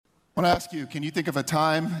I want to ask you, can you think of a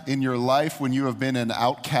time in your life when you have been an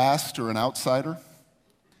outcast or an outsider?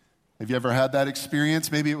 Have you ever had that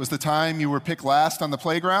experience? Maybe it was the time you were picked last on the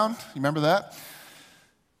playground. You remember that?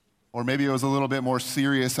 Or maybe it was a little bit more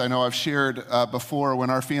serious. I know I've shared before when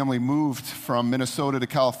our family moved from Minnesota to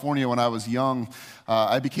California when I was young,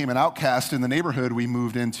 I became an outcast in the neighborhood we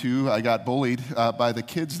moved into. I got bullied by the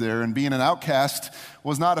kids there, and being an outcast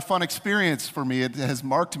was not a fun experience for me. It has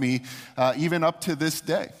marked me even up to this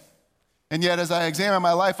day. And yet, as I examine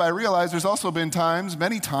my life, I realize there's also been times,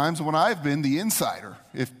 many times, when I've been the insider,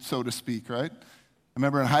 if so to speak, right? I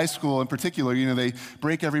remember in high school in particular, they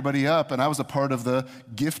break everybody up, and I was a part of the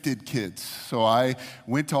gifted kids. So I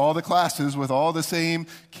went to all the classes with all the same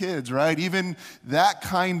kids, right? Even that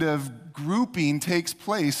kind of grouping takes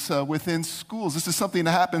place within schools. This is something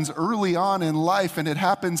that happens early on in life, and it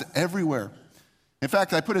happens everywhere. In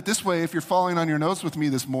fact, I put it this way, if you're following on your notes with me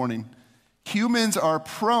this morning, humans are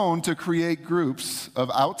prone to create groups of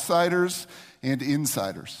outsiders and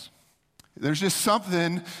insiders. There's just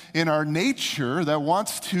something in our nature that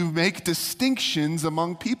wants to make distinctions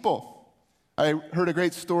among people. I heard a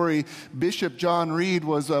great story. Bishop John Reed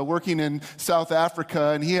was working in South Africa,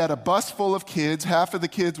 and he had a bus full of kids. Half of the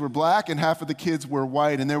kids were black and half of the kids were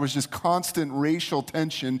white, and there was just constant racial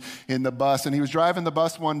tension in the bus. And he was driving the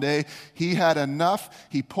bus one day. He had enough.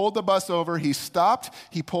 He pulled the bus over. He stopped.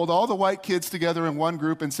 He pulled all the white kids together in one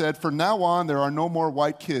group and said, "From now on, there are no more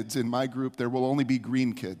white kids in my group. There will only be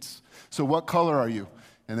green kids. So what color are you?"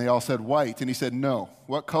 And they all said white. And he said, "No.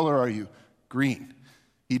 What color are you?" "Green."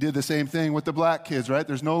 He did the same thing with the black kids, right?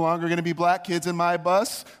 There's no longer going to be black kids in my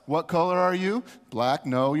bus. What color are you? Black.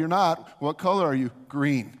 No, you're not. What color are you?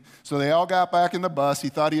 Green. So they all got back in the bus. He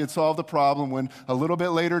thought he had solved the problem when a little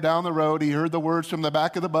bit later down the road, he heard the words from the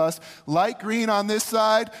back of the bus, light green on this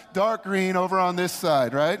side, dark green over on this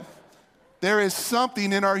side, right? There is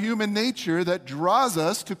something in our human nature that draws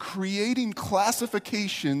us to creating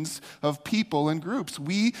classifications of people and groups.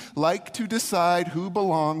 We like to decide who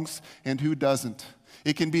belongs and who doesn't.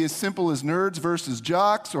 It can be as simple as nerds versus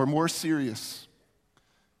jocks, or more serious,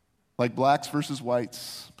 like blacks versus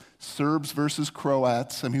whites, Serbs versus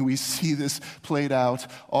Croats. We see this played out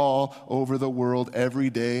all over the world every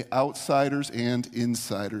day, outsiders and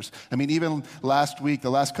insiders. Even last week, the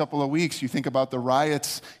last couple of weeks, you think about the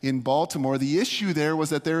riots in Baltimore. The issue there was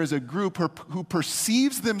that there is a group who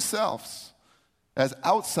perceives themselves as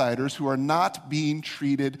outsiders who are not being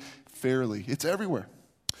treated fairly. It's everywhere.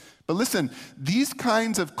 But listen, these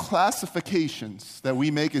kinds of classifications that we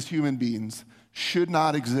make as human beings should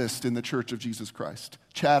not exist in the Church of Jesus Christ.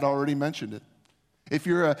 Chad already mentioned it. If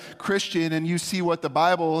you're a Christian and you see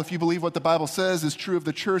if you believe what the Bible says is true of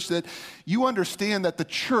the church, that you understand that the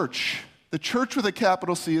church with a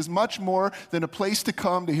capital C, is much more than a place to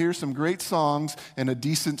come to hear some great songs and a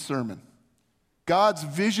decent sermon. God's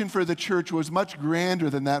vision for the church was much grander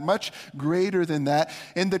than that, much greater than that.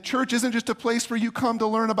 And the church isn't just a place where you come to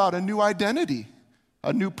learn about a new identity,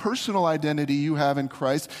 a new personal identity you have in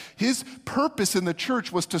Christ. His purpose in the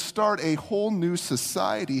church was to start a whole new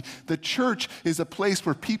society. The church is a place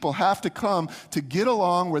where people have to come to get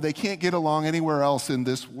along where they can't get along anywhere else in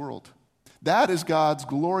this world. That is God's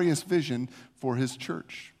glorious vision for his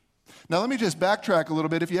church. Now, let me just backtrack a little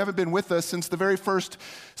bit. If you haven't been with us since the very first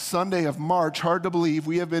Sunday of March, hard to believe,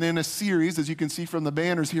 we have been in a series, as you can see from the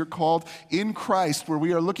banners here, called In Christ, where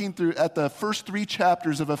we are looking through at the first 3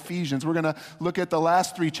 chapters of Ephesians. We're going to look at the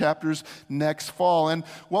last 3 chapters next fall. And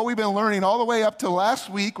what we've been learning all the way up to last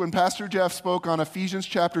week when Pastor Jeff spoke on Ephesians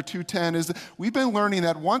chapter 2:10 is that we've been learning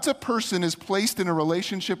that once a person is placed in a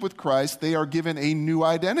relationship with Christ, they are given a new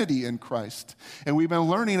identity in Christ. And we've been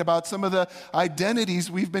learning about some of the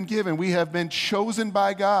identities we've been given. We have been chosen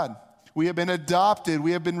by God. We have been adopted.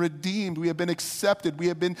 We have been redeemed. We have been accepted. We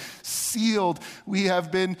have been sealed. We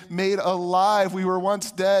have been made alive. We were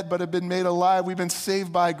once dead, but have been made alive. We've been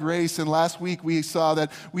saved by grace. And last week we saw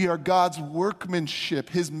that we are God's workmanship,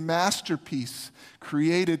 his masterpiece,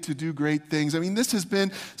 created to do great things. This has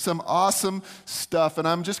been some awesome stuff. And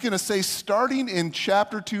I'm just going to say, starting in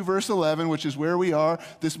chapter 2, verse 11, which is where we are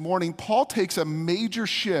this morning, Paul takes a major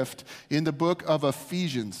shift in the book of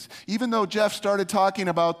Ephesians. Even though Jeff started talking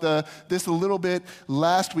about this a little bit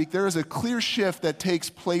last week, there is a clear shift that takes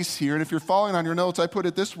place here. And if you're following on your notes, I put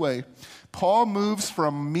it this way. Paul moves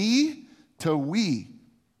from me to we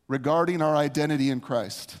regarding our identity in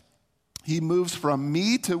Christ. He moves from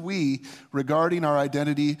me to we regarding our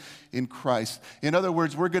identity in Christ. In other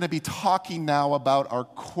words, we're going to be talking now about our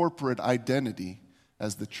corporate identity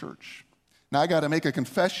as the church. Now, I got to make a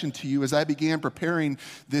confession to you. As I began preparing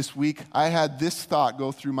this week, I had this thought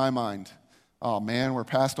go through my mind. Oh, man, we're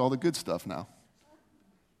past all the good stuff now.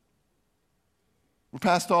 We're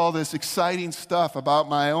past all this exciting stuff about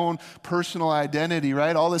my own personal identity,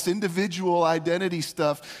 right? All this individual identity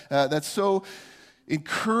stuff that's so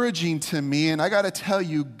encouraging to me. And I got to tell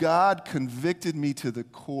you, God convicted me to the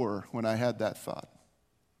core when I had that thought.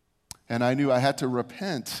 And I knew I had to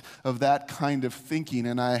repent of that kind of thinking,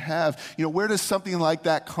 and I have. Where does something like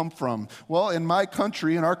that come from? Well, in my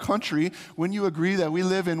country, in our country, when you agree that we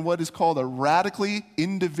live in what is called a radically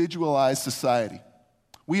individualized society.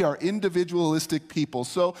 We are individualistic people.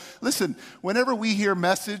 So listen, whenever we hear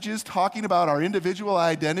messages talking about our individual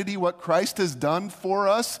identity, what Christ has done for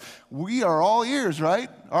us, we are all ears, right?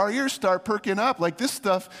 Our ears start perking up. Like, this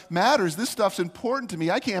stuff matters. This stuff's important to me.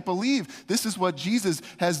 I can't believe this is what Jesus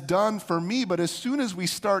has done for me. But as soon as we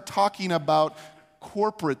start talking about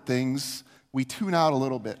corporate things, we tune out a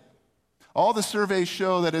little bit. All the surveys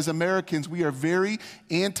show that as Americans, we are very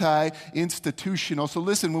anti-institutional. So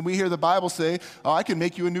listen, when we hear the Bible say, oh, I can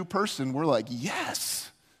make you a new person, we're like, yes.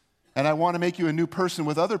 And I want to make you a new person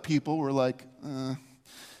with other people, we're like,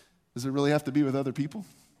 does it really have to be with other people?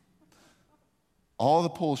 All the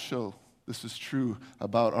polls show this is true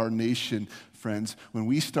about our nation, friends. When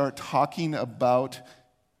we start talking about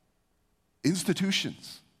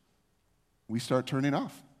institutions, we start turning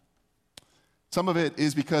off. Some of it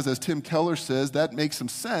is because, as Tim Keller says, that makes some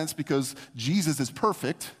sense because Jesus is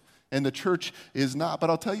perfect and the church is not. But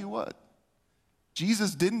I'll tell you what,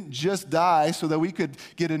 Jesus didn't just die so that we could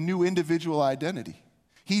get a new individual identity.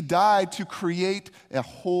 He died to create a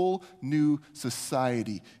whole new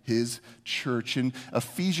society, his church. And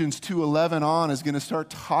Ephesians 2:11 on is going to start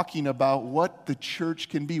talking about what the church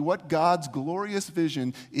can be, what God's glorious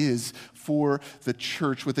vision is for the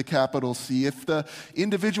church with a capital C. If the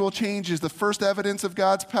individual change is the first evidence of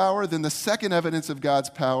God's power, then the second evidence of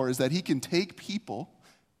God's power is that he can take people,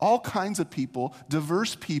 all kinds of people,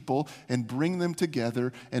 diverse people, and bring them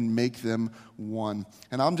together and make them one.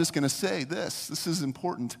 And I'm just going to say this is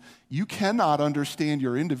important. You cannot understand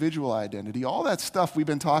your individual identity. All that stuff we've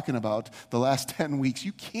been talking about the last 10 weeks,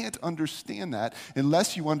 you can't understand that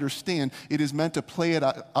unless you understand it is meant to play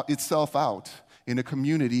itself out in a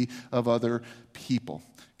community of other people.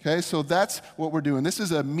 Okay, so that's what we're doing. This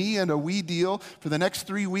is a me and a we deal for the next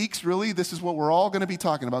 3 weeks, really. This is what we're all going to be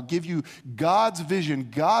talking about. Give you God's vision,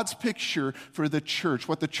 God's picture for the church,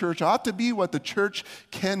 what the church ought to be, what the church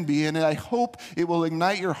can be. And I hope it will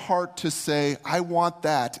ignite your heart to say, I want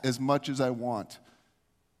that as much as I want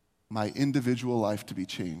my individual life to be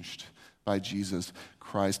changed by Jesus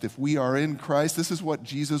Christ. If we are in Christ, this is what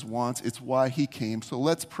Jesus wants. It's why he came. So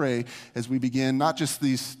let's pray as we begin, not just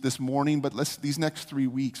this morning, but these next 3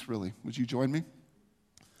 weeks, really. Would you join me?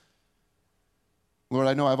 Lord,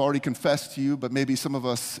 I know I've already confessed to you, but maybe some of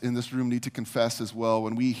us in this room need to confess as well.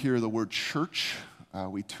 When we hear the word church,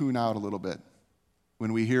 we tune out a little bit.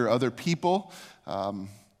 When we hear other people,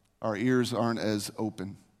 our ears aren't as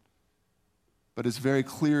open. But it's very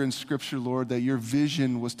clear in Scripture, Lord, that your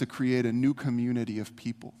vision was to create a new community of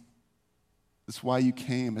people. That's why you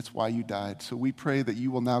came. It's why you died. So we pray that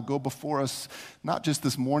you will now go before us, not just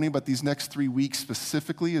this morning, but these next 3 weeks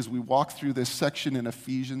specifically as we walk through this section in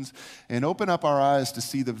Ephesians and open up our eyes to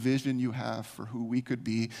see the vision you have for who we could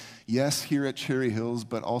be, yes, here at Cherry Hills,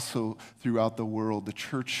 but also throughout the world, the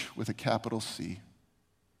church with a capital C.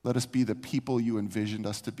 Let us be the people you envisioned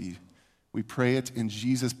us to be. We pray it in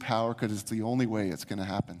Jesus' power because it's the only way it's going to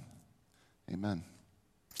happen. Amen.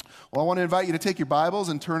 Well, I want to invite you to take your Bibles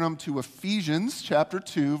and turn them to Ephesians chapter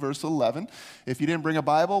 2, verse 11. If you didn't bring a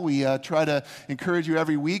Bible, we try to encourage you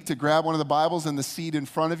every week to grab one of the Bibles in the seat in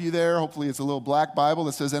front of you there. Hopefully it's a little black Bible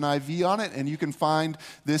that says NIV on it, and you can find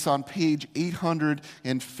this on page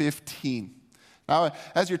 815. Now,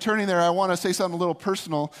 as you're turning there, I want to say something a little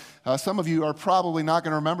personal. Some of you are probably not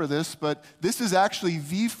going to remember this, but this is actually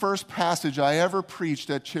the first passage I ever preached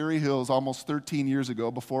at Cherry Hills almost 13 years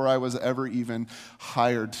ago before I was ever even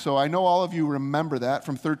hired. So I know all of you remember that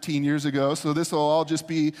from 13 years ago, so this will all just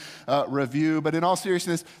be review. But in all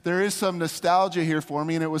seriousness, there is some nostalgia here for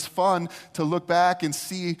me, and it was fun to look back and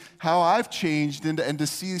see how I've changed and to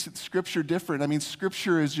see Scripture different. I mean,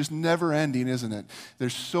 Scripture is just never ending, isn't it?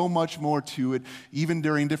 There's so much more to it, even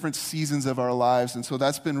during different seasons of our lives. And so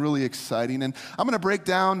that's been really exciting. And I'm going to break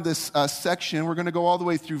down this section. We're going to go all the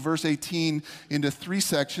way through verse 18 into 3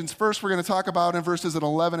 sections. First, we're going to talk about in verses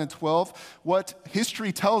 11 and 12 what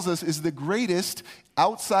history tells us is the greatest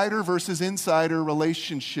outsider versus insider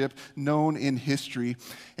relationship known in history,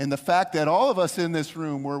 and the fact that all of us in this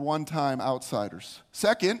room were one-time outsiders.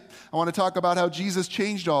 Second, I want to talk about how Jesus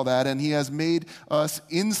changed all that, and he has made us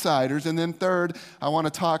insiders. And then third, I want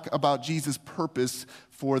to talk about Jesus' purpose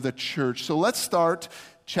for the church. So let's start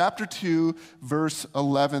chapter 2, verse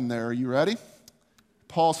 11 there. Are you ready?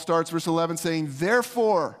 Paul starts verse 11 saying,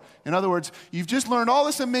 therefore, in other words, you've just learned all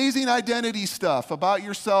this amazing identity stuff about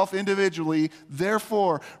yourself individually.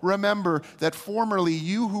 Therefore, remember that formerly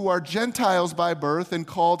you who are Gentiles by birth and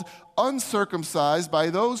called uncircumcised by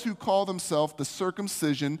those who call themselves the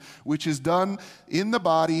circumcision, which is done in the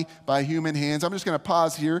body by human hands. I'm just going to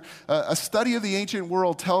pause here. A study of the ancient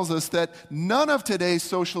world tells us that none of today's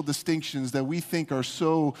social distinctions that we think are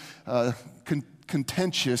so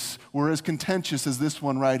contentious were as contentious as this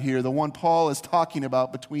one right here, the one Paul is talking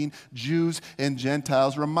about between Jews and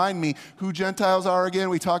Gentiles. Remind me who Gentiles are again.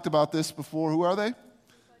 We talked about this before. Who are they?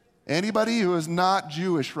 Anybody who is not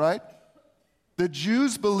Jewish, right? The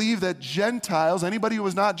Jews believe that Gentiles, anybody who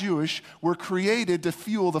was not Jewish, were created to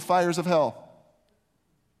fuel the fires of hell.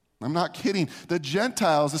 I'm not kidding. The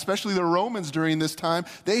Gentiles, especially the Romans during this time,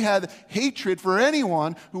 they had hatred for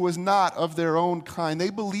anyone who was not of their own kind.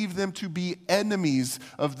 They believed them to be enemies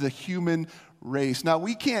of the human race. Now,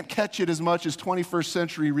 we can't catch it as much as 21st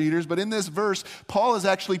century readers, but in this verse, Paul is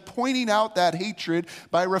actually pointing out that hatred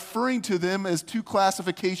by referring to them as two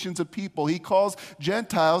classifications of people. He calls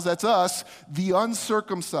Gentiles, that's us, the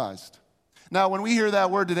uncircumcised. Now, when we hear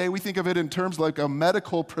that word today, we think of it in terms like a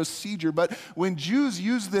medical procedure, but when Jews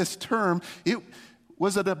use this term, it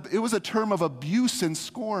was a term of abuse and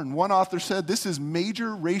scorn. One author said this is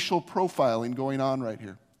major racial profiling going on right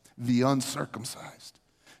here, the uncircumcised.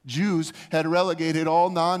 Jews had relegated all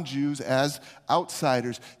non-Jews as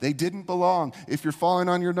outsiders. They didn't belong. If you're following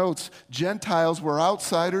on your notes, Gentiles were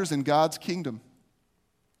outsiders in God's kingdom.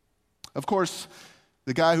 Of course,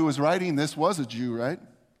 the guy who was writing this was a Jew, right?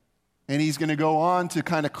 And he's going to go on to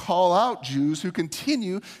kind of call out Jews who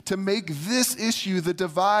continue to make this issue the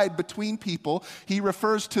divide between people. He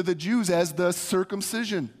refers to the Jews as the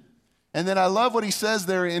circumcision. And then I love what he says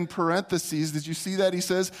there in parentheses. Did you see that? He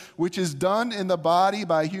says, which is done in the body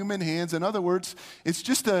by human hands. In other words, it's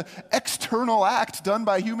just an external act done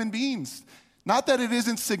by human beings. Not that it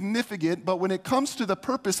isn't significant, but when it comes to the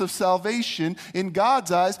purpose of salvation, in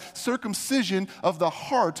God's eyes, circumcision of the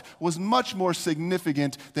heart was much more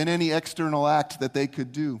significant than any external act that they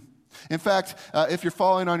could do. In fact, if you're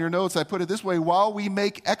following on your notes, I put it this way: while we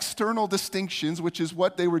make external distinctions, which is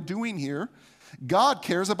what they were doing here, God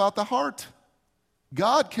cares about the heart.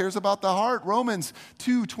 God cares about the heart. Romans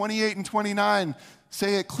 2:28 and 29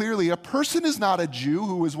 say it clearly. A person is not a Jew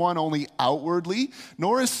who is one only outwardly,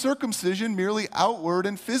 nor is circumcision merely outward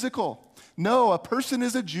and physical. No, a person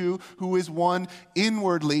is a Jew who is one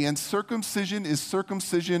inwardly, and circumcision is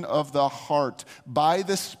circumcision of the heart, by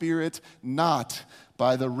the Spirit, not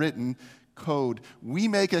by the written code. We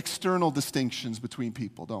make external distinctions between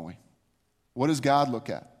people, don't we? What does God look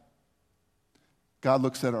at? God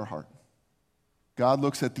looks at our heart. God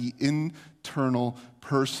looks at the internal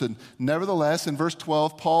person. Nevertheless, in verse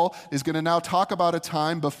 12, Paul is going to now talk about a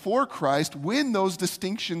time before Christ when those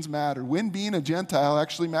distinctions mattered, when being a Gentile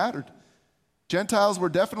actually mattered. Gentiles were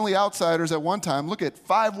definitely outsiders at one time. Look at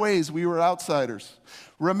 5 ways we were outsiders.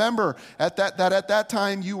 Remember that at that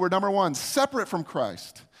time you were, number 1, separate from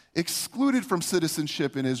Christ, excluded from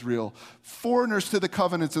citizenship in Israel, foreigners to the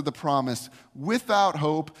covenants of the promise, without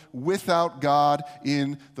hope, without God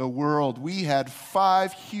in the world. We had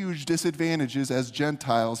 5 huge disadvantages as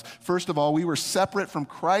Gentiles. First of all, we were separate from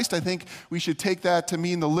Christ. I think we should take that to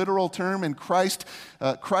mean the literal term. And Christ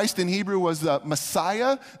in Hebrew was the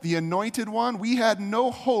Messiah, the anointed one. We had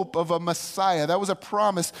no hope of a Messiah. That was a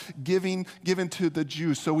promise given to the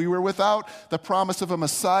Jews. So we were without the promise of a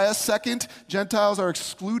Messiah. Second, Gentiles are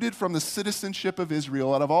excluded from the citizenship of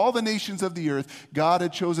Israel. Out of all the nations of the earth, God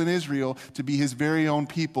had chosen Israel to be his very own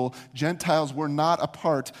people. Gentiles were not a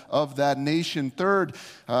part of that nation. Third,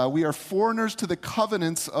 we are foreigners to the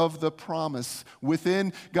covenants of the promise.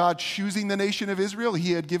 Within God choosing the nation of Israel,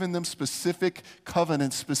 he had given them specific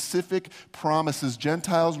covenants, specific promises.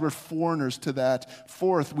 Gentiles were foreigners to that.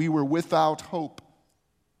 Fourth, we were without hope.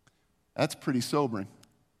 That's pretty sobering.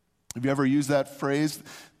 Have you ever used that phrase?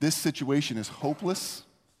 This situation is hopeless.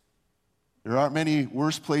 There aren't many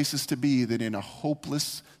worse places to be than in a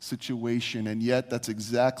hopeless situation, and yet that's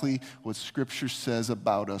exactly what Scripture says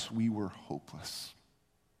about us. We were hopeless.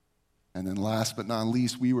 And then last but not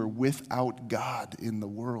least, we were without God in the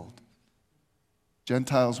world.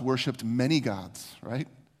 Gentiles worshiped many gods, right?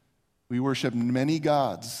 We worshiped many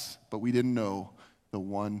gods, but we didn't know the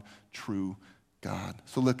one true God.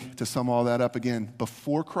 So look, to sum all that up again,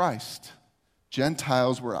 before Christ,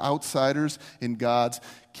 Gentiles were outsiders in God's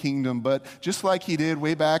kingdom. But just like he did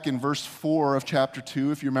way back in verse 4 of chapter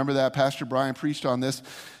 2, if you remember that, Pastor Brian preached on this,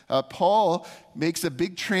 Paul makes a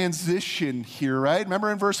big transition here, right? Remember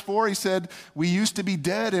in verse 4, he said, we used to be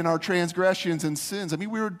dead in our transgressions and sins. I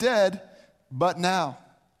mean, we were dead, But now,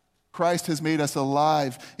 Christ has made us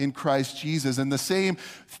alive in Christ Jesus. And the same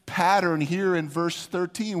pattern here in verse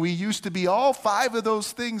 13. We used to be all five of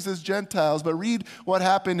those things as Gentiles, but read what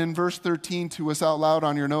happened in verse 13 to us out loud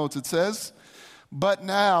on your notes. It says, "But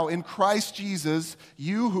now in Christ Jesus,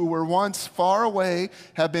 you who were once far away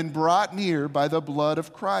have been brought near by the blood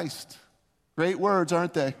of Christ." Great words,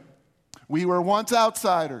 aren't they? We were once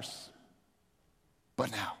outsiders,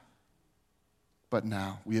 but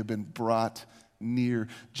now we have been brought near.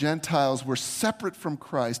 Gentiles were separate from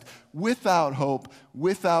Christ, without hope,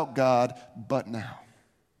 without God, but now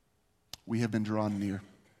we have been drawn near.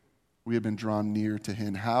 We have been drawn near to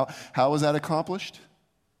him. How was that accomplished?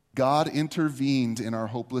 God intervened in our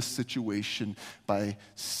hopeless situation by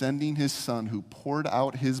sending his son who poured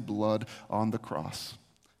out his blood on the cross.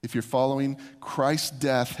 If you're following, Christ's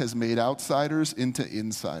death has made outsiders into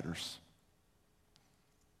insiders.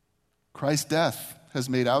 Christ's death has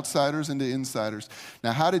made outsiders into insiders.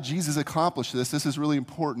 Now, how did Jesus accomplish this? This is really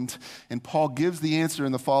important, and Paul gives the answer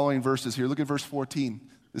in the following verses here. Look at verse 14.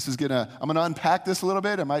 I'm gonna unpack this a little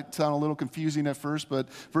bit. It might sound a little confusing at first, but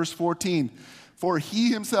verse 14, "For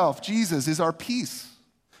he himself, Jesus, is our peace,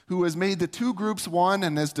 who has made the two groups one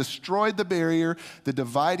and has destroyed the barrier, the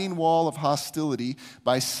dividing wall of hostility,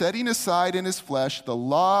 by setting aside in his flesh the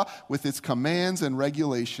law with its commands and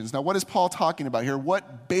regulations." Now, what is Paul talking about here?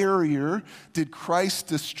 What barrier did Christ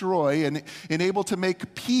destroy and enable to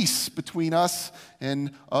make peace between us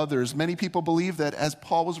and others? Many people believe that as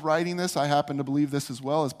Paul was writing this, I happen to believe this as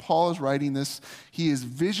well, as Paul is writing this, he is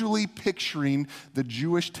visually picturing the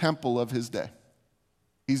Jewish temple of his day.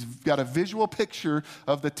 He's got a visual picture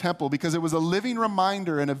of the temple because it was a living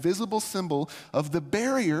reminder and a visible symbol of the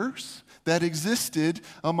barriers that existed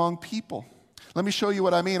among people. Let me show you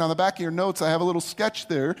what I mean. On the back of your notes, I have a little sketch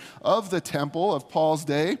there of the temple of Paul's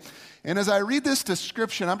day. And as I read this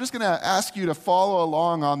description, I'm just going to ask you to follow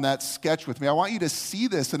along on that sketch with me. I want you to see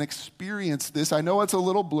this and experience this. I know it's a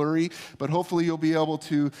little blurry, but hopefully you'll be able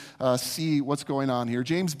to see what's going on here.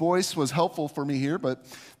 James Boyce was helpful for me here, but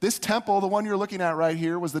this temple, the one you're looking at right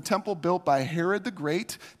here, was the temple built by Herod the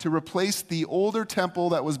Great to replace the older temple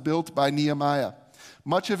that was built by Nehemiah.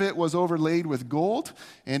 Much of it was overlaid with gold,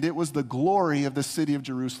 and it was the glory of the city of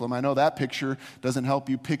Jerusalem. I know that picture doesn't help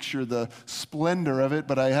you picture the splendor of it,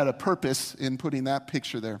 but I had a purpose in putting that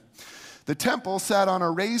picture there. The temple sat on a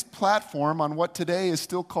raised platform on what today is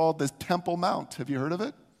still called the Temple Mount. Have you heard of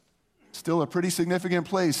it? Still a pretty significant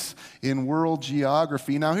place in world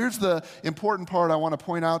geography. Now, here's the important part I want to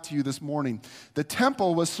point out to you this morning. The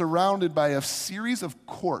temple was surrounded by a series of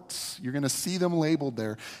courts. You're going to see them labeled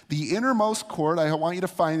there. The innermost court, I want you to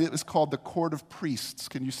find it, is called the Court of Priests.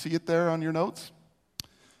 Can you see it there on your notes?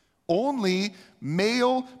 Only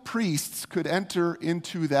male priests could enter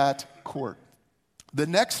into that court. The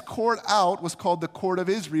next court out was called the Court of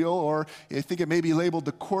Israel, or I think it may be labeled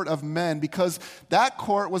the Court of Men, because that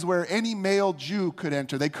court was where any male Jew could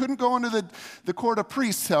enter. They couldn't go into the Court of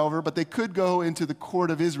Priests, however, but they could go into the Court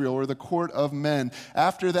of Israel, or the Court of Men.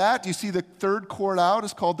 After that, you see the third court out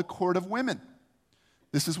is called the Court of Women.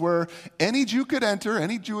 This is where any Jew could enter,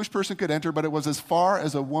 any Jewish person could enter, but it was as far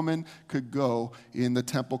as a woman could go in the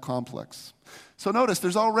temple complex. So notice,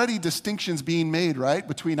 there's already distinctions being made, right,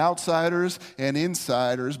 between outsiders and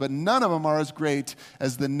insiders, but none of them are as great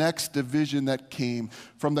as the next division that came.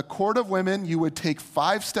 From the Court of Women, you would take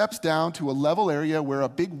 5 steps down to a level area where a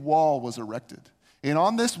big wall was erected. And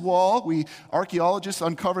on this wall, archaeologists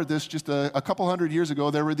uncovered this just a couple hundred years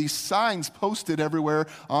ago. There were these signs posted everywhere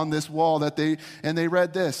on this wall they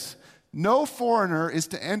read this: "No foreigner is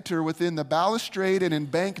to enter within the balustrade and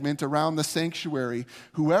embankment around the sanctuary.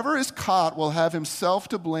 Whoever is caught will have himself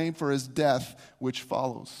to blame for his death, which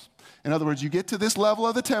follows." In other words, you get to this level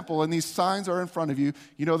of the temple, and these signs are in front of you.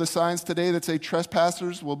 You know the signs today that say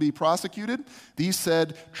trespassers will be prosecuted? These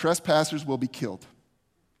said trespassers will be killed.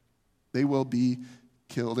 They will be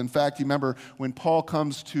killed. In fact, you remember when Paul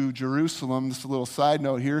comes to Jerusalem, this is a little side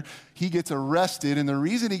note here, he gets arrested, and the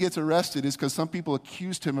reason he gets arrested is because some people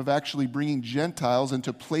accused him of actually bringing Gentiles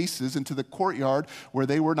into the courtyard where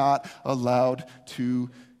they were not allowed to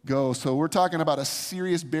go. So we're talking about a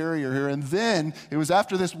serious barrier here. And then it was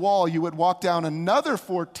after this wall, you would walk down another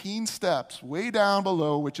 14 steps way down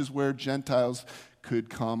below, which is where Gentiles could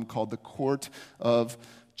come, called the Court of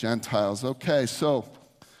Gentiles. Okay, so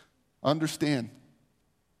understand,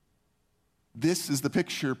 this is the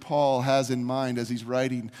picture Paul has in mind as he's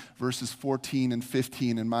writing verses 14 and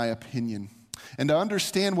 15, in my opinion. And to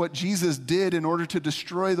understand what Jesus did in order to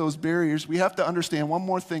destroy those barriers, we have to understand one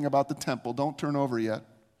more thing about the temple. Don't turn over yet.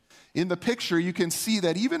 In the picture, you can see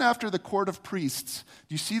that even after the Court of Priests,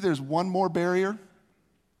 do you see there's one more barrier?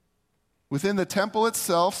 Within the temple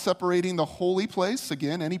itself, separating the holy place,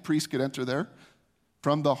 again, any priest could enter there,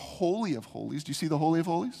 from the Holy of Holies. Do you see the Holy of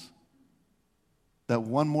Holies? That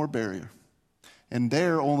one more barrier. And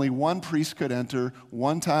there, only one priest could enter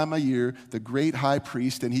one time a year, the great high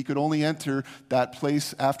priest, and he could only enter that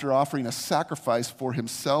place after offering a sacrifice for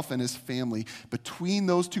himself and his family. Between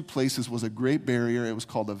those two places was a great barrier. It was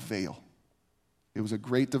called a veil. It was a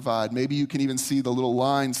great divide. Maybe you can even see the little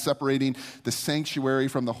line separating the sanctuary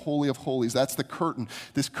from the Holy of Holies. That's the curtain.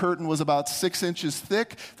 This curtain was about 6 inches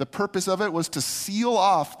thick. The purpose of it was to seal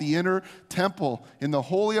off the inner temple. In the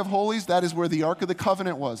Holy of Holies, that is where the Ark of the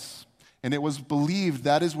Covenant was. And it was believed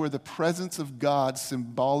that is where the presence of God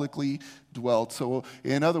symbolically dwelt. So,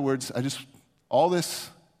 in other words, all this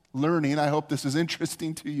learning, I hope this is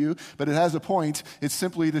interesting to you, but it has a point. It's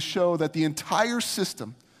simply to show that the entire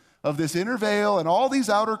system of this inner veil and all these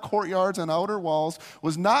outer courtyards and outer walls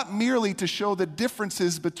was not merely to show the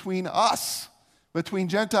differences between us, between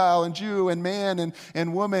Gentile and Jew and man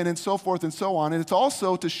and woman and so forth and so on. And it's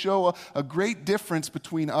also to show a great difference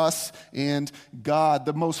between us and God.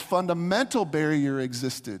 The most fundamental barrier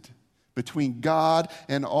existed between God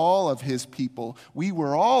and all of his people. We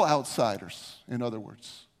were all outsiders, in other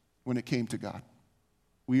words, when it came to God.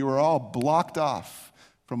 We were all blocked off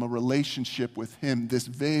from a relationship with him. This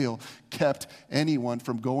veil kept anyone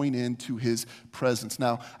from going into his presence.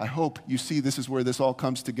 Now, I hope you see this is where this all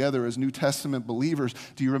comes together as New Testament believers.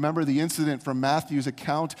 Do you remember the incident from Matthew's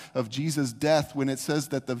account of Jesus' death when it says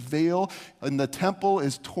that the veil in the temple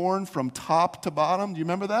is torn from top to bottom? Do you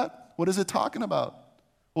remember that? What is it talking about?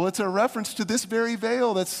 Well, it's a reference to this very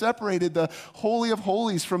veil that separated the Holy of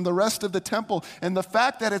Holies from the rest of the temple. And the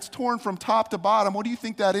fact that it's torn from top to bottom, what do you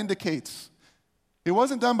think that indicates? It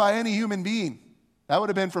wasn't done by any human being. That would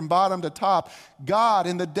have been from bottom to top. God,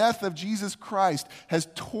 in the death of Jesus Christ, has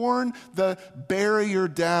torn the barrier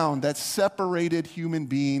down that separated human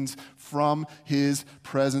beings from his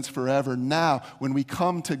presence forever. Now, when we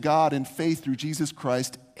come to God in faith through Jesus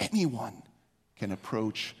Christ, anyone can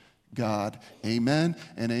approach God. Amen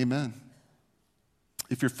and amen.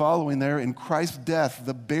 If you're following there, in Christ's death,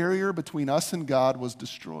 the barrier between us and God was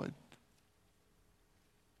destroyed.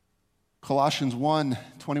 Colossians 1,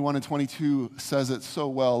 21 and 22 says it so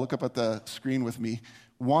well. Look up at the screen with me.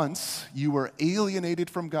 Once you were alienated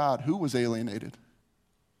from God. Who was alienated?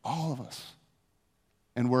 All of us.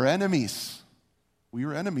 And we're enemies. We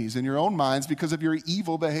were enemies in your own minds because of your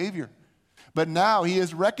evil behavior. But now he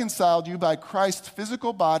has reconciled you by Christ's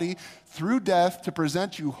physical body through death to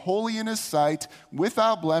present you holy in his sight,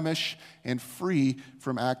 without blemish, and free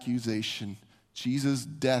from accusation. Jesus'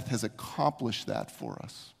 death has accomplished that for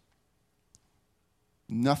us.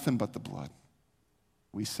 Nothing but the blood.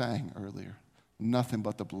 We sang earlier. Nothing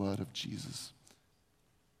but the blood of Jesus.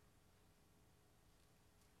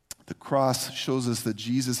 The cross shows us that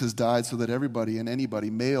Jesus has died so that everybody and anybody,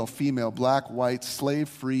 male, female, black, white, slave,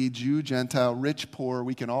 free, Jew, Gentile, rich, poor,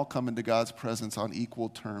 we can all come into God's presence on equal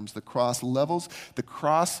terms. The cross levels, the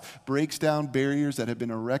cross breaks down barriers that have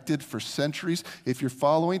been erected for centuries. If you're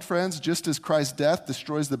following, friends, just as Christ's death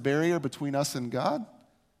destroys the barrier between us and God,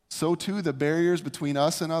 so too the barriers between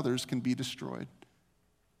us and others can be destroyed.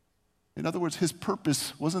 In other words, his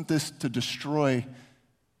purpose wasn't this to destroy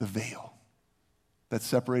the veil that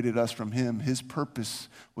separated us from him. His purpose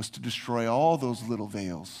was to destroy all those little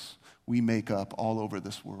veils we make up all over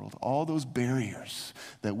this world, all those barriers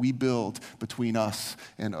that we build between us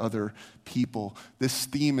and other people. This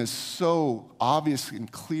theme is so obvious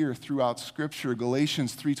and clear throughout Scripture.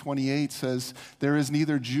 Galatians 3:28 says, there is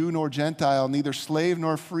neither Jew nor Gentile, neither slave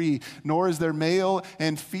nor free, nor is there male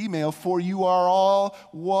and female, for you are all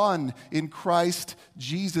one in Christ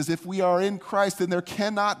Jesus. If we are in Christ, then there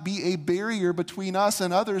cannot be a barrier between us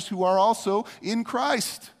and others who are also in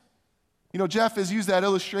Christ. You know, Jeff has used that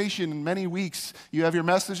illustration in many weeks. You have your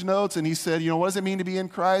message notes, and he said, what does it mean to be in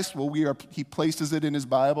Christ? Well, he places it in his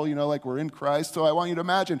Bible, like we're in Christ. So I want you to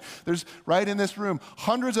imagine, there's right in this room,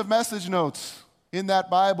 hundreds of message notes in that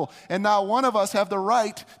Bible. And now one of us have the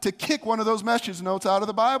right to kick one of those message notes out of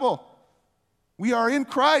the Bible. We are in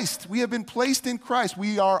Christ. We have been placed in Christ.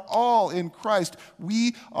 We are all in Christ.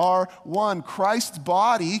 We are one. Christ's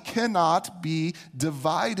body cannot be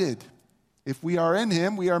divided. If we are in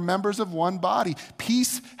him, we are members of one body.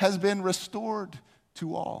 Peace has been restored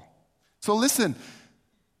to all. So listen,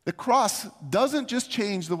 the cross doesn't just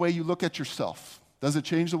change the way you look at yourself. Does it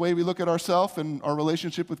change the way we look at ourselves and our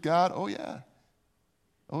relationship with God? Oh, yeah.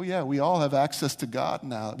 Oh, yeah, we all have access to God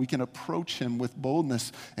now. We can approach him with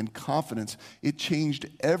boldness and confidence. It changed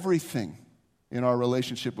everything in our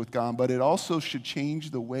relationship with God, but it also should change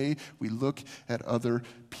the way we look at other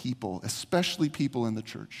people, especially people in the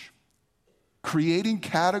church. creating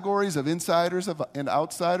categories of insiders and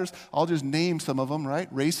outsiders. I'll just name some of them,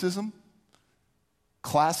 right? Racism,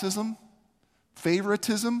 classism,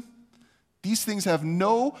 favoritism. These things have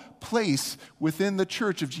no place within the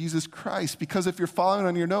church of Jesus Christ, because if you're following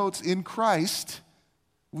on your notes, in Christ,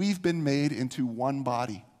 we've been made into one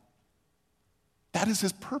body. That is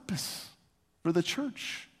his purpose for the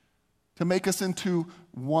church, to make us into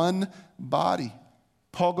one body.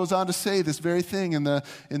 Paul goes on to say this very thing in the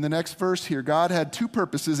next verse here. God had two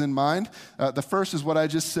purposes in mind. The first is what I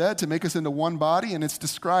just said, to make us into one body, and it's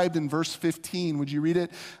described in verse 15. Would you read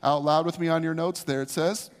it out loud with me on your notes there? It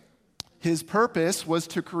says, his purpose was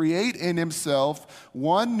to create in himself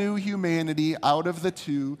one new humanity out of the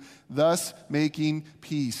two, thus making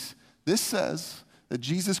peace. This says that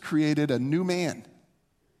Jesus created a new man,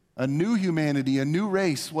 a new humanity, a new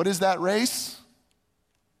race. What is that race?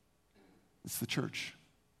 It's the church.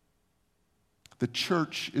 The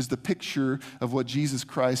church is the picture of what Jesus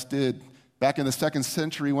Christ did. Back in the 2nd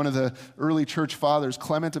century, one of the early church fathers,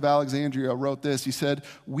 Clement of Alexandria, wrote this. He said,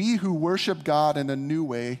 we who worship God in a new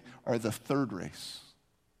way are the third race,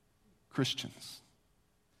 Christians.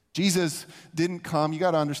 Jesus didn't come, you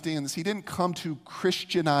got to understand this, he didn't come to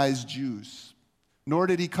Christianize Jews. Nor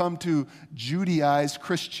did he come to Judaize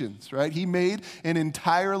Christians, right? He made an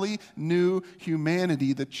entirely new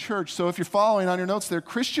humanity, the church. So if you're following on your notes there,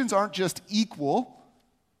 Christians aren't just equal.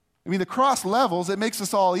 I mean, the cross levels, it makes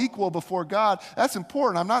us all equal before God. That's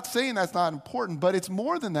important. I'm not saying that's not important, but it's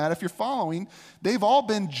more than that. If you're following, they've all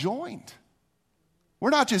been joined.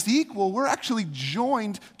 We're not just equal, we're actually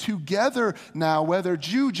joined together now, whether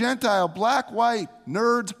Jew, Gentile, black, white,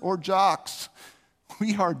 nerds, or jocks.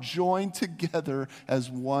 We are joined together as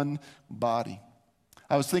one body.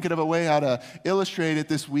 I was thinking of a way how to illustrate it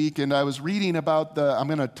this week, and I was reading about I'm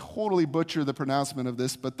going to totally butcher the pronouncement of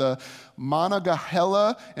this, but the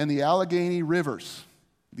Monongahela and the Allegheny rivers.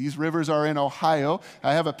 These rivers are in Ohio.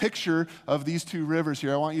 I have a picture of these two rivers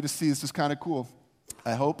here. I want you to see. This is kind of cool.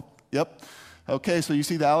 I hope. Yep. Okay, so you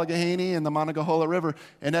see the Allegheny and the Monongahela River,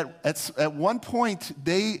 and at one point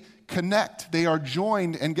they connect. They are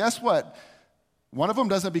joined, and guess what? One of them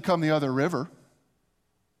doesn't become the other river.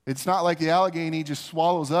 It's not like the Allegheny just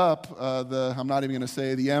swallows up I'm not even going to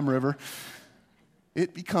say the M River.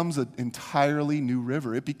 It becomes an entirely new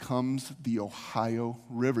river. It becomes the Ohio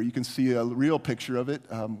River. You can see a real picture of it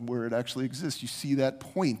where it actually exists. You see that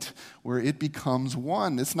point where it becomes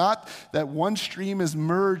one. It's not that one stream is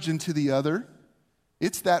merged into the other.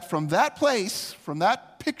 It's that from that place, from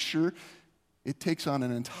that picture, it takes on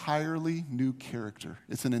an entirely new character.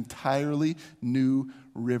 It's an entirely new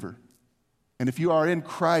river. And if you are in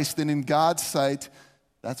Christ, then in God's sight,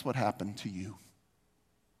 that's what happened to you.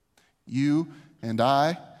 You and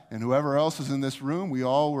I and whoever else is in this room, we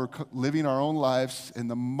all were living our own lives. And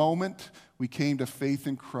the moment we came to faith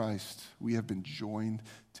in Christ, we have been joined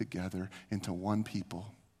together into one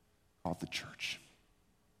people called the church.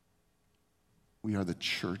 We are the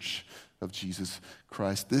church of Jesus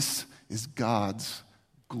Christ. This is God's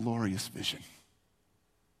glorious vision.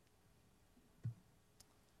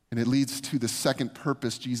 And it leads to the second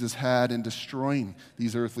purpose Jesus had in destroying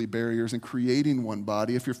these earthly barriers and creating one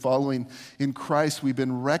body. If you're following in Christ, we've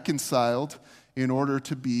been reconciled in order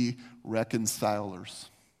to be reconcilers.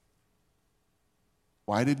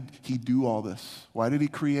 Why did he do all this? Why did he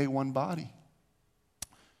create one body?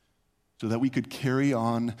 So that we could carry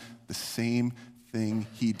on the same thing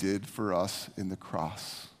he did for us in the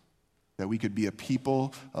cross, that we could be a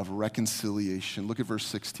people of reconciliation. Look at verse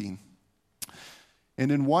 16.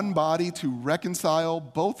 And in one body to reconcile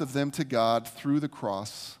both of them to God through the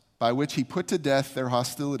cross, by which he put to death their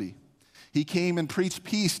hostility. He came and preached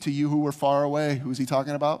peace to you who were far away. Who's he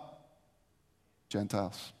talking about?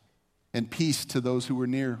 Gentiles. And peace to those who were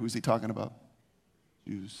near. Who's he talking about?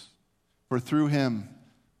 Jews. For through him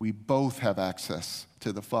we both have access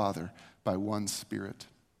to the Father by one Spirit.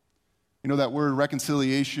 You know, that word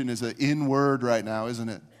reconciliation is an in word right now, isn't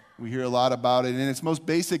it? We hear a lot about it. And its most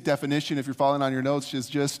basic definition, if you're following on your notes, is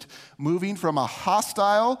just moving from a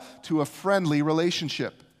hostile to a friendly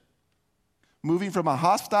relationship. Moving from a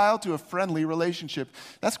hostile to a friendly relationship.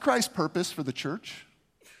 That's Christ's purpose for the church.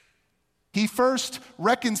 He first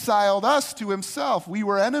reconciled us to himself. We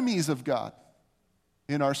were enemies of God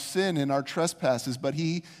in our sin, in our trespasses, but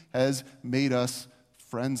he has made us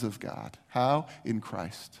friends of God. How? In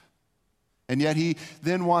Christ. And yet he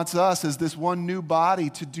then wants us as this one new body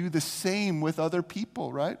to do the same with other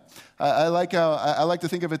people, right? I like to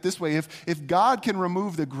think of it this way. If God can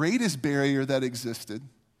remove the greatest barrier that existed,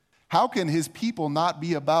 how can his people not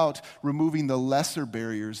be about removing the lesser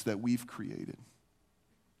barriers that we've created?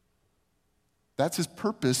 That's his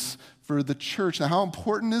purpose for the church. Now, how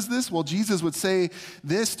important is this? Well, Jesus would say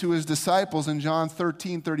this to his disciples in John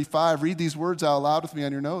 13:35. Read these words out loud with me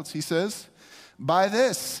on your notes. He says, "By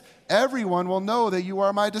this, everyone will know that you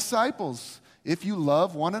are my disciples, if you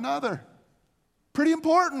love one another." Pretty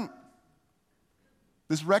important.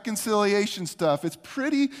 This reconciliation stuff, it's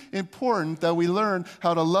pretty important that we learn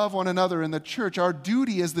how to love one another in the church. Our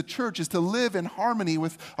duty as the church is to live in harmony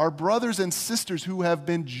with our brothers and sisters who have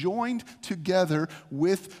been joined together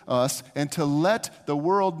with us and to let the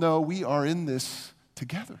world know we are in this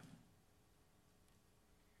together.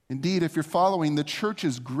 Indeed, if you're following, the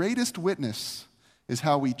church's greatest witness is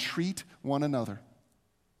how we treat one another.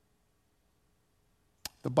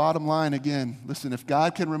 The bottom line again, listen, if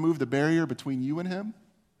God can remove the barrier between you and him,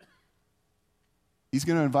 he's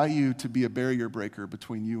going to invite you to be a barrier breaker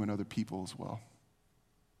between you and other people as well.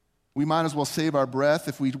 We might as well save our breath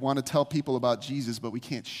if we want to tell people about Jesus, but we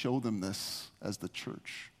can't show them this as the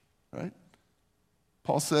church, right?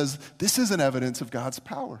 Paul says this isn't evidence of God's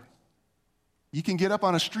power. You can get up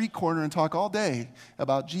on a street corner and talk all day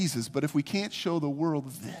about Jesus, but if we can't show the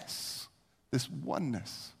world this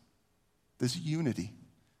oneness, this unity,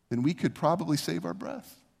 then we could probably save our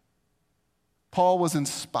breath. Paul was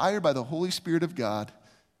inspired by the Holy Spirit of God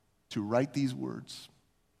to write these words,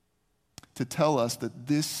 to tell us that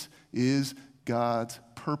this is God's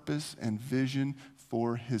purpose and vision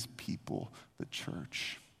for his people, the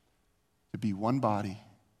church, to be one body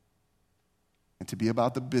and to be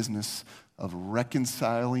about the business of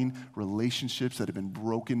reconciling relationships that have been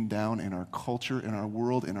broken down in our culture, in our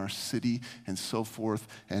world, in our city, and so forth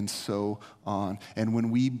and so on. And when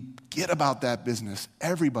we get about that business,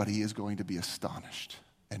 everybody is going to be astonished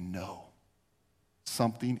and know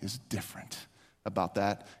something is different about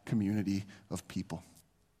that community of people.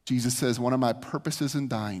 Jesus says, one of my purposes in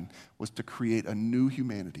dying was to create a new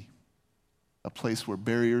humanity, a place where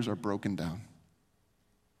barriers are broken down.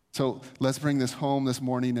 So let's bring this home this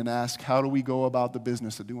morning and ask, how do we go about the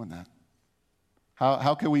business of doing that?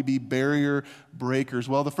 How can we be barrier breakers?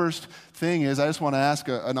 Well, the first thing is I just want to ask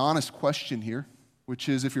an honest question here, which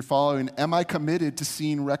is, if you're following, am I committed to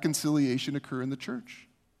seeing reconciliation occur in the church?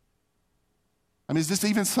 I mean, is this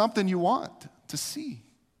even something you want to see?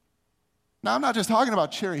 Now, I'm not just talking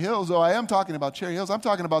about Cherry Hills, though I am talking about Cherry Hills. I'm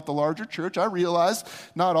talking about the larger church. I realize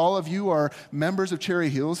not all of you are members of Cherry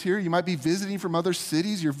Hills here. You might be visiting from other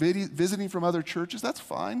cities. You're visiting from other churches. That's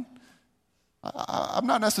fine. I'm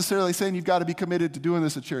not necessarily saying you've got to be committed to doing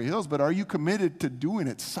this at Cherry Hills, but are you committed to doing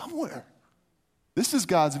it somewhere? This is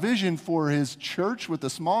God's vision for his church with a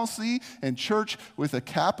small c and church with a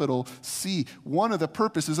capital C. One of the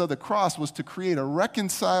purposes of the cross was to create a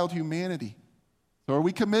reconciled humanity. So are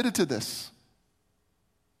we committed to this?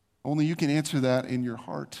 Only you can answer that in your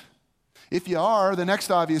heart. If you are, the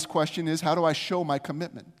next obvious question is, how do I show my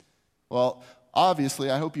commitment? Well,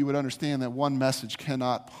 obviously, I hope you would understand that one message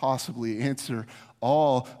cannot possibly answer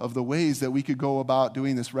all of the ways that we could go about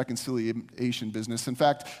doing this reconciliation business. In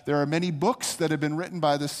fact, there are many books that have been written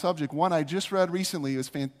by this subject. One I just read recently was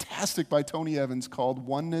fantastic by Tony Evans called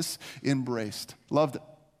Oneness Embraced. Loved it.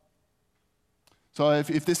 So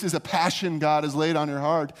if this is a passion God has laid on your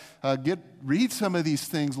heart, read some of these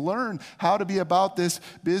things. Learn how to be about this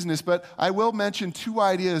business. But I will mention two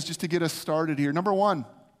ideas just to get us started here. Number one,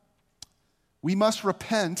 we must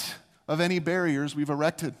repent of any barriers we've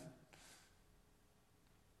erected.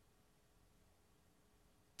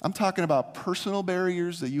 I'm talking about personal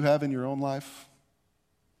barriers that you have in your own life.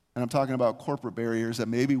 And I'm talking about corporate barriers that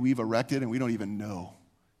maybe we've erected and we don't even know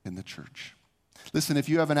in the church. Listen, if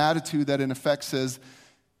you have an attitude that in effect says,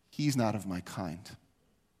 he's not of my kind,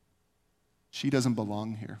 she doesn't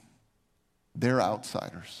belong here, they're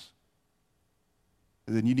outsiders,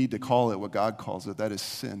 then you need to call it what God calls it. That is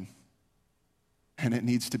sin. And it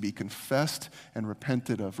needs to be confessed and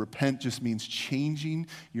repented of. Repent just means changing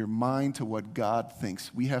your mind to what God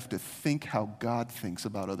thinks. We have to think how God thinks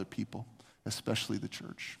about other people, especially the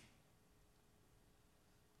church.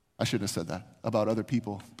 I shouldn't have said that. About other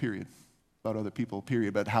people, period. About other people,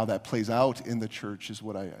 period. But how that plays out in the church is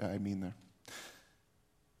what I mean there.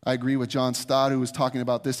 I agree with John Stott, who was talking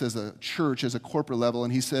about this as a church, as a corporate level,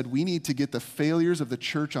 and he said, we need to get the failures of the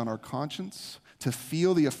church on our conscience, to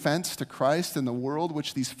feel the offense to Christ and the world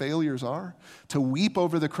which these failures are, to weep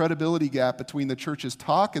over the credibility gap between the church's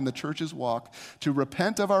talk and the church's walk, to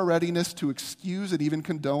repent of our readiness to excuse and even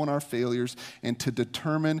condone our failures, and to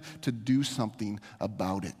determine to do something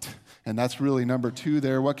about it. And that's really number two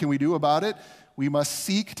there. What can we do about it? We must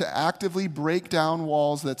seek to actively break down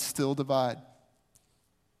walls that still divide.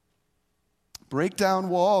 Break down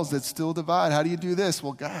walls that still divide. How do you do this?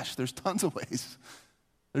 Well, gosh, there's tons of ways.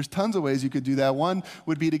 There's tons of ways you could do that. One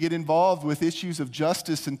would be to get involved with issues of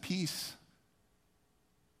justice and peace.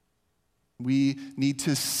 We need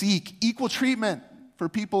to seek equal treatment for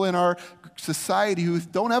people in our society who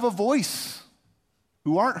don't have a voice,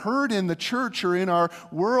 who aren't heard in the church or in our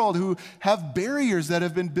world, who have barriers that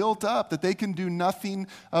have been built up that they can do nothing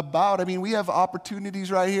about. I mean, we have opportunities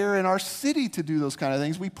right here in our city to do those kind of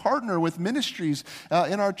things. We partner with ministries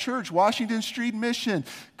in our church, Washington Street Mission,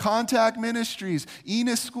 Contact Ministries,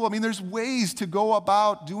 Enos School. I mean, there's ways to go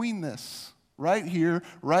about doing this right here,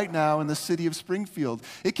 right now in the city of Springfield.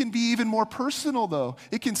 It can be even more personal, though.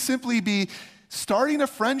 It can simply be starting a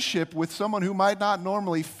friendship with someone who might not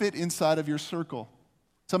normally fit inside of your circle.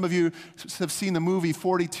 Some of you have seen the movie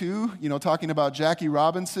 42, talking about Jackie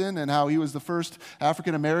Robinson and how he was the first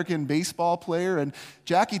African-American baseball player. And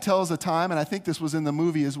Jackie tells a time, and I think this was in the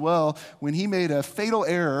movie as well, when he made a fatal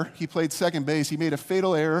error. He played second base. He made a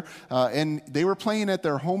fatal error, and they were playing at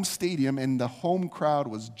their home stadium, and the home crowd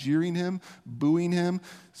was jeering him, booing him,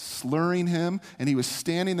 slurring him, and he was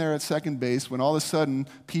standing there at second base when all of a sudden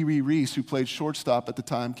Pee Wee Reese, who played shortstop at the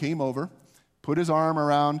time, came over, put his arm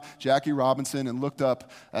around Jackie Robinson and looked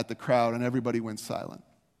up at the crowd, and everybody went silent.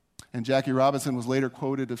 And Jackie Robinson was later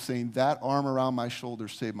quoted of saying, "That arm around my shoulder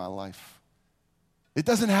saved my life." It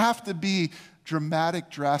doesn't have to be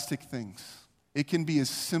dramatic, drastic things. It can be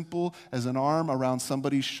as simple as an arm around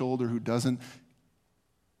somebody's shoulder who doesn't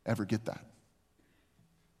ever get that.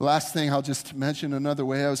 The last thing I'll just mention, another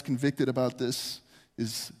way I was convicted about this,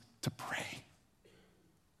 is to pray.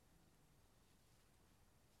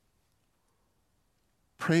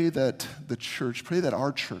 Pray that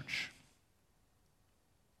our church,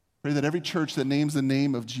 pray that every church that names the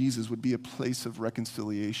name of Jesus would be a place of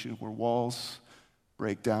reconciliation where walls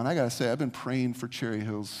break down. I got to say, I've been praying for Cherry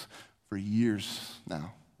Hills for years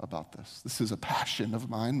now about this. This is a passion of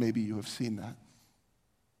mine. Maybe you have seen that.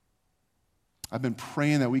 I've been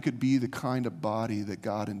praying that we could be the kind of body that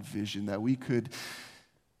God envisioned, that we could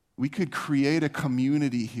create a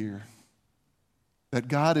community here that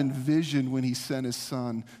God envisioned when he sent his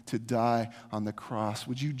son to die on the cross.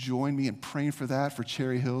 Would you join me in praying for that for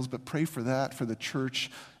Cherry Hills, but pray for that for the church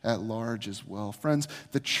at large as well? Friends,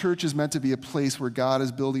 the church is meant to be a place where God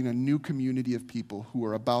is building a new community of people who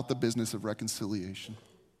are about the business of reconciliation.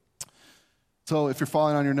 So if you're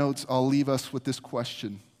following on your notes, I'll leave us with this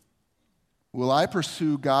question. Will I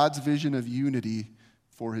pursue God's vision of unity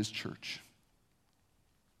for his church?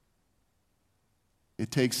 It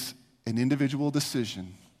takes an individual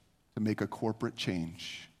decision to make a corporate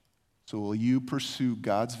change. So will you pursue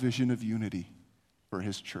God's vision of unity for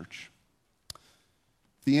his church?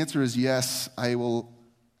 If the answer is yes, I will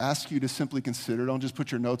ask you to simply consider. Don't just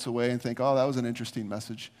put your notes away and think, oh, that was an interesting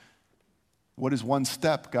message. What is one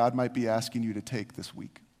step God might be asking you to take this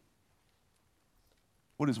week?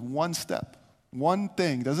 What is one step? One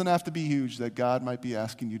thing, doesn't have to be huge, that God might be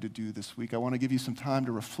asking you to do this week. I want to give you some time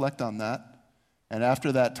to reflect on that. And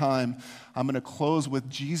after that time, I'm going to close with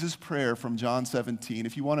Jesus' prayer from John 17.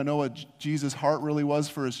 If you want to know what Jesus' heart really was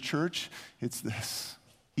for his church, it's this.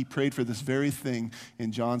 He prayed for this very thing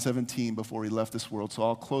in John 17 before he left this world. So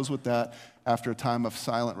I'll close with that after a time of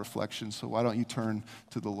silent reflection. So why don't you turn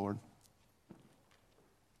to the Lord?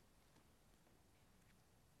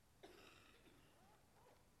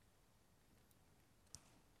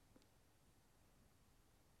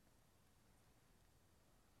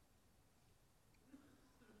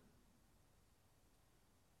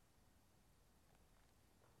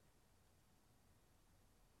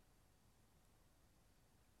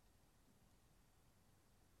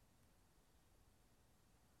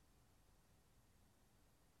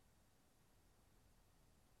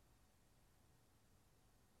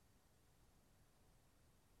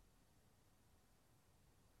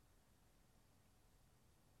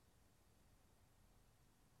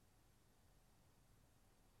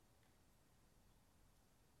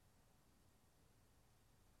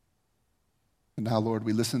 And now, Lord,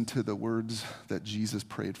 we listen to the words that Jesus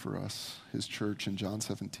prayed for us, his church, in John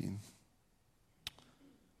 17.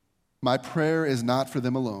 My prayer is not for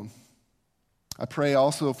them alone. I pray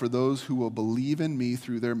also for those who will believe in me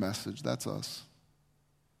through their message, that's us,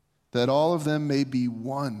 that all of them may be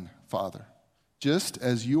one, Father, just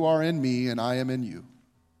as you are in me and I am in you.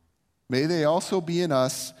 May they also be in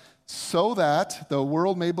us, so that the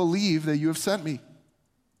world may believe that you have sent me.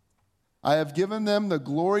 I have given them the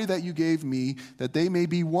glory that you gave me, that they may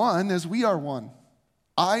be one as we are one.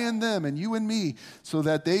 I and them and you and me, so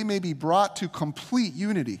that they may be brought to complete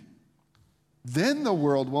unity. Then the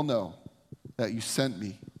world will know that you sent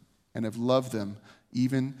me and have loved them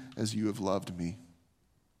even as you have loved me.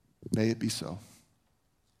 May it be so.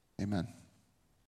 Amen.